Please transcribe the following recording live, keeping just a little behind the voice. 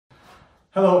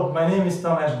Hello, my name is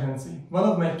Tamas Gonczi. One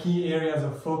of my key areas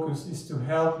of focus is to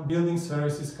help building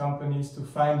services companies to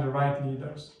find the right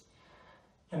leaders.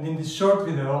 And in this short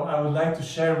video, I would like to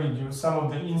share with you some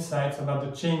of the insights about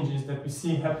the changes that we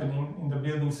see happening in the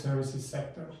building services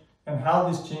sector and how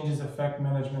these changes affect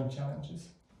management challenges.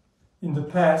 In the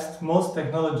past, most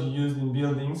technology used in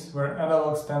buildings were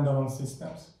analog standalone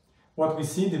systems. What we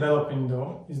see developing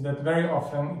though is that very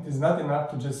often it is not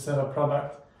enough to just sell a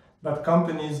product, but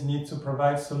companies need to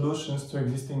provide solutions to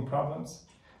existing problems,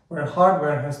 where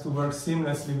hardware has to work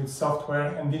seamlessly with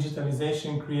software and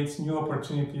digitalization creates new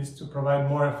opportunities to provide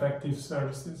more effective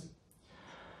services.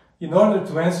 In order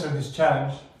to answer this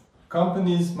challenge,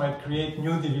 companies might create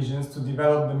new divisions to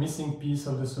develop the missing piece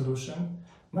of the solution,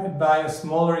 might buy a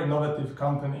smaller innovative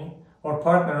company, or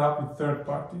partner up with third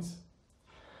parties.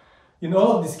 In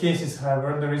all of these cases,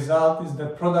 however, the result is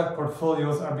that product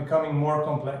portfolios are becoming more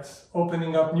complex,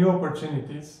 opening up new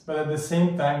opportunities, but at the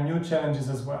same time new challenges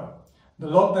as well. The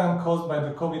lockdown caused by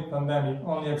the COVID pandemic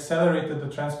only accelerated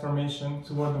the transformation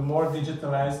toward a more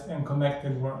digitalized and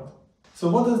connected world.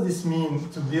 So what does this mean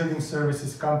to building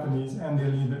services companies and their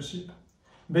leadership?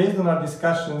 Based on our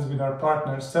discussions with our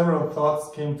partners, several thoughts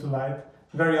came to light,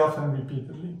 very often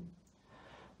repeatedly.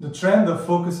 The trend of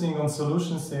focusing on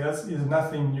solution sales is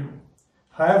nothing new.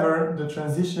 However, the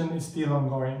transition is still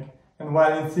ongoing, and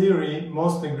while in theory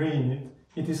most agree in it,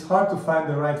 it is hard to find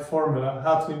the right formula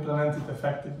how to implement it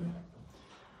effectively.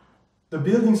 The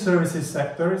building services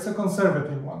sector is a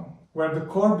conservative one, where the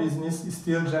core business is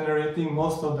still generating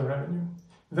most of the revenue.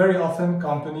 Very often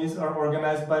companies are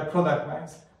organized by product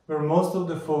lines, where most of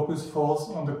the focus falls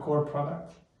on the core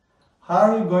product. How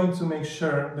are you going to make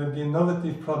sure that the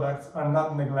innovative products are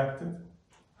not neglected?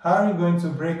 How are you going to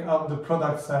break up the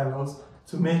product silos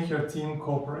to make your team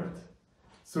cooperate?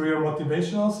 Through your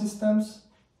motivational systems?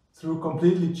 Through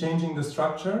completely changing the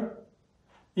structure?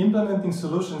 Implementing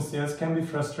solution sales can be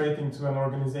frustrating to an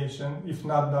organization if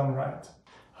not done right.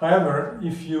 However,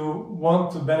 if you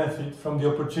want to benefit from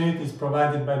the opportunities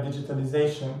provided by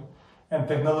digitalization and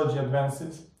technology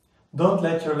advances, don't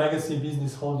let your legacy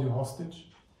business hold you hostage.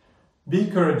 Be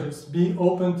courageous, be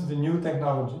open to the new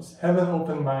technologies, have an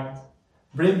open mind.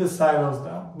 Break the silos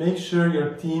down. Make sure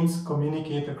your teams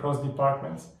communicate across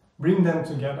departments. Bring them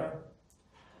together.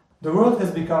 The world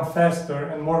has become faster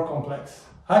and more complex.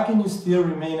 How can you still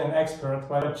remain an expert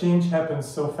while a change happens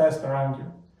so fast around you?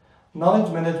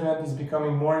 Knowledge management is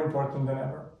becoming more important than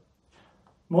ever.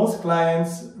 Most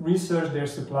clients research their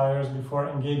suppliers before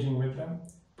engaging with them.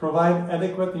 Provide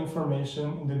adequate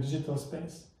information in the digital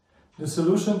space. The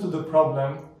solution to the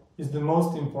problem is the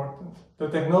most important. The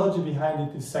technology behind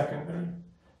it is secondary.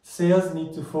 Sales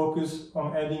need to focus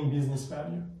on adding business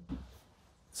value.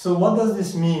 So what does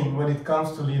this mean when it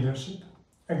comes to leadership?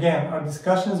 Again, our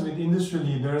discussions with industry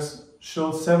leaders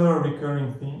showed several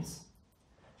recurring themes.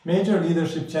 Major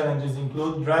leadership challenges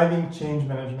include driving change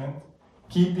management,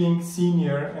 keeping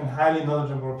senior and highly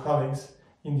knowledgeable colleagues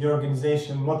in the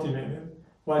organization motivated,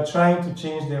 while trying to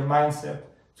change their mindset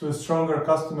to a stronger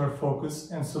customer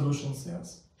focus and solution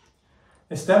sales.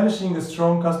 Establishing a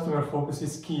strong customer focus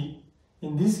is key.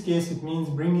 In this case, it means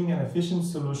bringing an efficient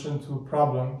solution to a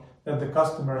problem that the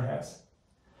customer has.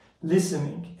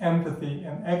 Listening, empathy,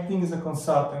 and acting as a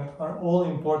consultant are all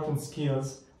important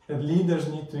skills that leaders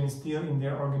need to instill in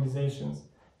their organizations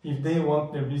if they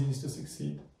want their business to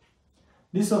succeed.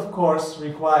 This, of course,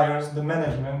 requires the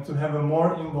management to have a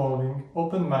more involving,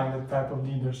 open-minded type of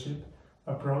leadership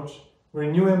approach where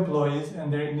new employees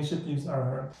and their initiatives are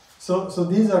heard. So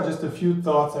these are just a few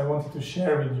thoughts I wanted to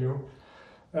share with you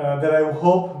that I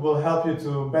hope will help you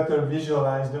to better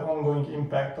visualize the ongoing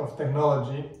impact of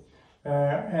technology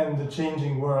and the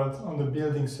changing world on the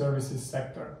building services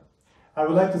sector. I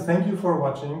would like to thank you for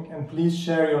watching and please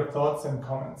share your thoughts and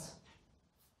comments.